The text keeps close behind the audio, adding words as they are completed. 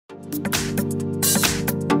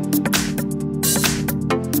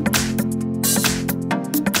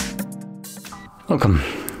Welcome.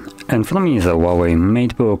 In front of me is a Huawei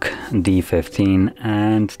MateBook D15,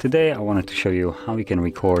 and today I wanted to show you how you can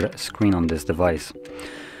record a screen on this device.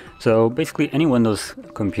 So basically any Windows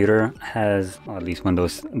computer has, or at least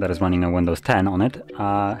Windows that is running a Windows 10 on it,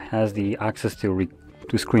 has the access to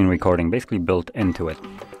screen recording basically built into it.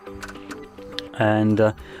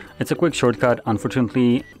 And it's a quick shortcut.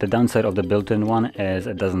 Unfortunately, the downside of the built-in one is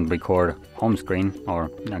it doesn't record home screen or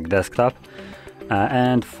like desktop.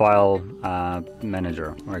 And file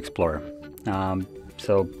manager or explorer.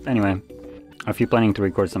 So anyway, if you're planning to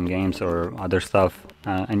record some games or other stuff,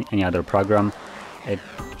 any other program, it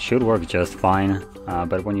should work just fine.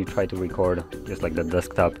 But when you try to record just like the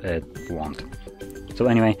desktop, it won't. So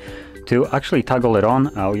anyway, to actually toggle it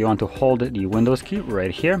on, you want to hold the Windows key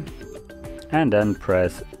right here and then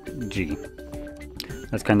press G.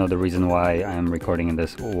 That's kind of the reason why I'm recording in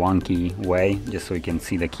this wonky way, just so you can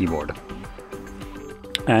see the keyboard.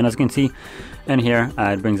 And as you can see in here,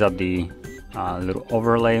 it brings up the little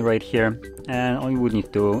overlay right here, and all you would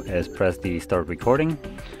need to do is press the start recording.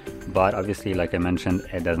 But obviously, like I mentioned,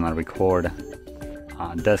 it does not record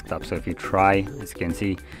desktop. So if you try, as you can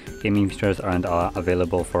see, gaming features aren't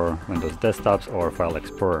available for Windows desktops or File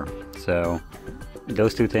Explorer. So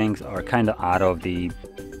those two things are kind of out of the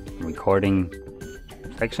recording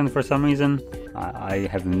section for some reason. I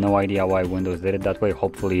have no idea why Windows did it that way.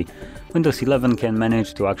 Hopefully Windows 11 can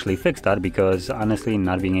manage to actually fix that, because honestly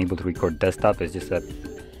not being able to record desktop is just a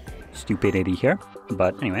stupidity here.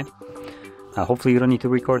 But anyway, hopefully you don't need to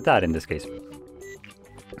record that in this case.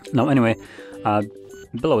 Now anyway,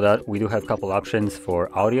 below that we do have a couple options for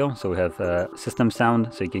audio. So we have system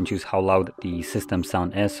sound, so you can choose how loud the system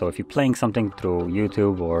sound is. So if you're playing something through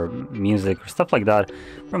YouTube or music or stuff like that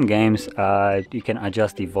from games, you can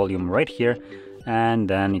adjust the volume right here, and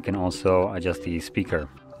then you can also adjust the speaker,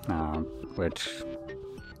 which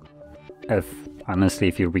honestly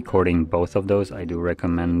if you're recording both of those, I do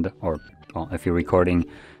recommend, or well, if you're recording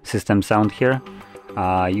system sound here,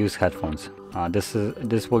 use headphones.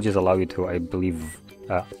 This will just allow you to, I believe,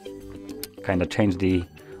 kind of change the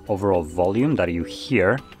overall volume that you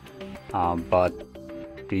hear, but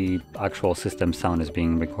the actual system sound is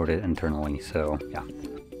being recorded internally. So yeah.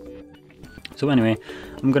 So anyway,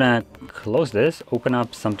 I'm gonna close this, open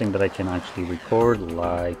up something that I can actually record,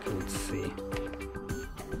 like, let's see.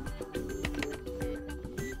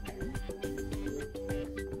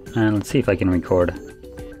 And let's see if I can record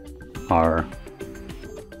our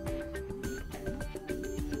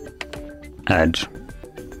Edge.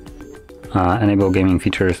 Enable gaming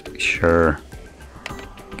features, sure.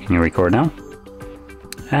 Can you record now?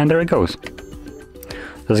 And there it goes.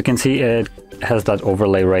 As you can see, it has that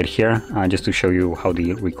overlay right here, just to show you how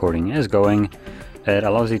the recording is going. It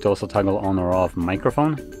allows you to also toggle on or off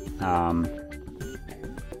microphone.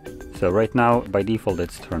 So right now, by default,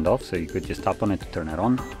 it's turned off, so you could just tap on it to turn it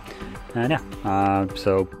on. And yeah,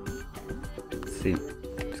 so let's see.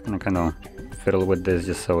 Just gonna kind of fiddle with this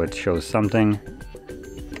just so it shows something.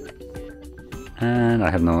 And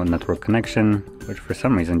I have no network connection, which for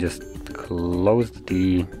some reason just closed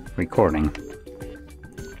the recording.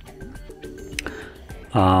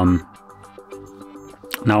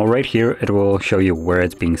 Now right here it will show you where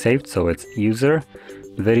it's being saved, so it's user,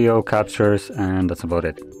 video, captures, and that's about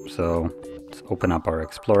it. So let's open up our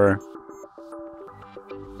Explorer,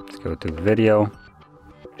 let's go to video,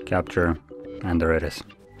 capture, and there it is.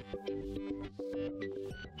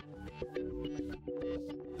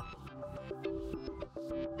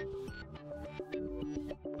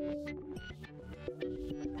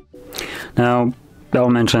 Now, I'll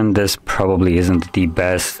mention this probably isn't the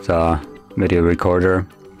best video recorder,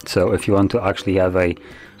 so if you want to actually have a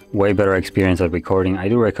way better experience at recording, I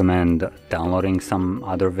do recommend downloading some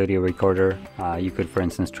other video recorder. You could, for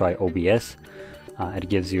instance, try OBS. It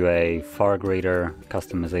gives you a far greater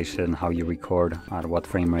customization, how you record, at what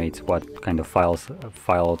frame rates, what kind of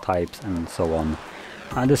file types, and so on.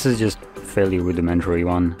 This is just a fairly rudimentary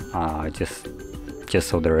one, just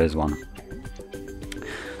so there is one.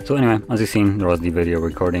 So anyway, as you've seen, there was the video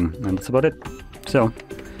recording, and that's about it. So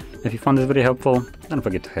if you found this video helpful, don't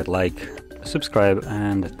forget to hit like, subscribe,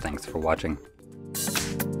 and thanks for watching.